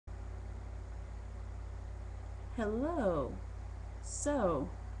Hello. So,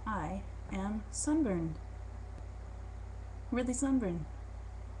 I am sunburned. Really sunburned.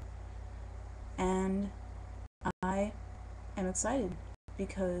 And I am excited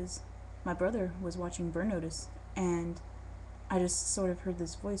because my brother was watching Burn Notice and I just sort of heard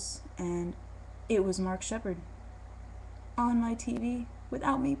this voice and it was Mark Sheppard on my TV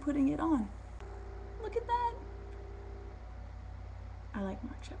without me putting it on. Look at that. I like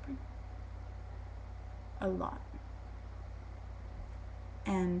Mark Sheppard a lot.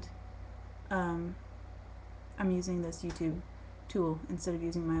 And I'm using this YouTube tool instead of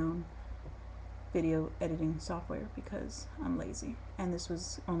using my own video editing software because I'm lazy. And this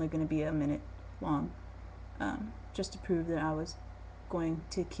was only going to be a minute long, just to prove that I was going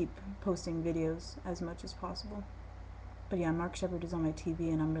to keep posting videos as much as possible. But yeah, Mark Sheppard is on my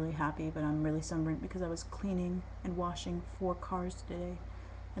TV and I'm really happy, but I'm really sunburnt because I was cleaning and washing 4 cars today.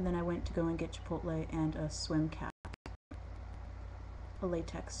 And then I went to go and get Chipotle and a swim cap. A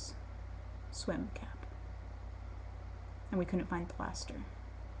latex swim cap. And we couldn't find plaster.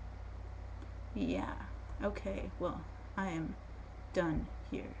 Yeah, okay, well, I am done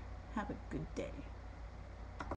here. Have a good day.